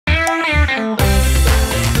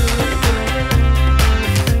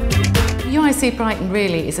see Brighton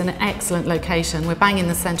really is an excellent location. We're bang in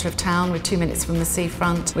the centre of town, we're 2 minutes from the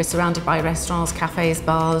seafront, we're surrounded by restaurants, cafes,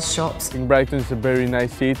 bars, shops. Brighton is a very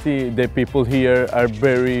nice city, the people here are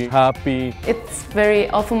very happy. It's a very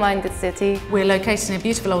open-minded city. We're located in a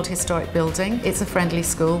beautiful old historic building. It's a friendly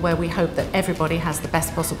school where we hope that everybody has the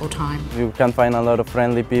best possible time. You can find a lot of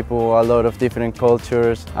friendly people, a lot of different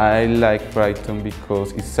cultures. I like Brighton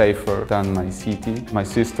because it's safer than my city. My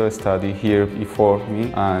sister studied here before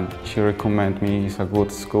me and she recommended me it's a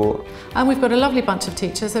good school. And we've got a lovely bunch of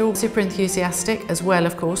teachers. They're all super enthusiastic as well,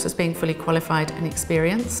 of course, as being fully qualified and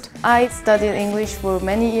experienced. I studied English for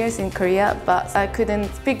many years in Korea, but I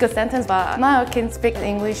couldn't speak a sentence, but now I can speak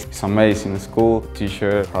English. It's amazing school.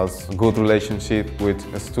 Teacher has a good relationship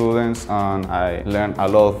with the students and I learned a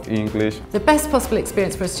lot of English. The best possible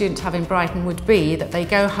experience for a student to have in Brighton would be that they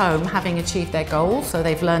go home having achieved their goals, so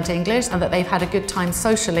they've learnt English, and that they've had a good time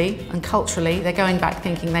socially and culturally. They're going back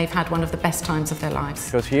thinking they've had one of the best times of their lives.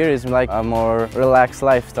 Because here is like a more relaxed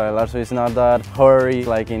lifestyle, also it's not that hurry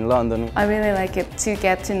like in London. I really like it to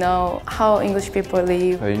get to know how English people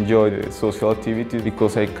live. I enjoy the social activities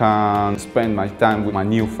because I can spend my time with my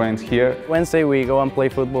new friends here. Wednesday we go and play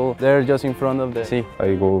football. They're just in front of the sea.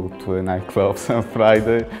 I go to the nightclubs on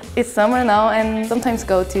Friday. It's summer now and sometimes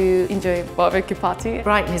go to enjoy barbecue party.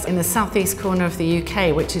 Brighton is in the southeast corner of the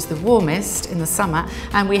UK, which is the warmest in the summer,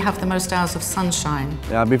 and we have the most hours of sunshine.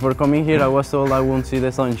 Yeah, before coming here I was told I won't see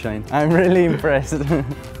the sunshine. I'm really impressed.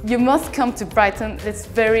 You must come to Brighton. It's a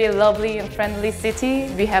very lovely and friendly city.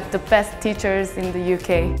 We have the best teachers in the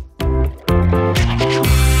UK.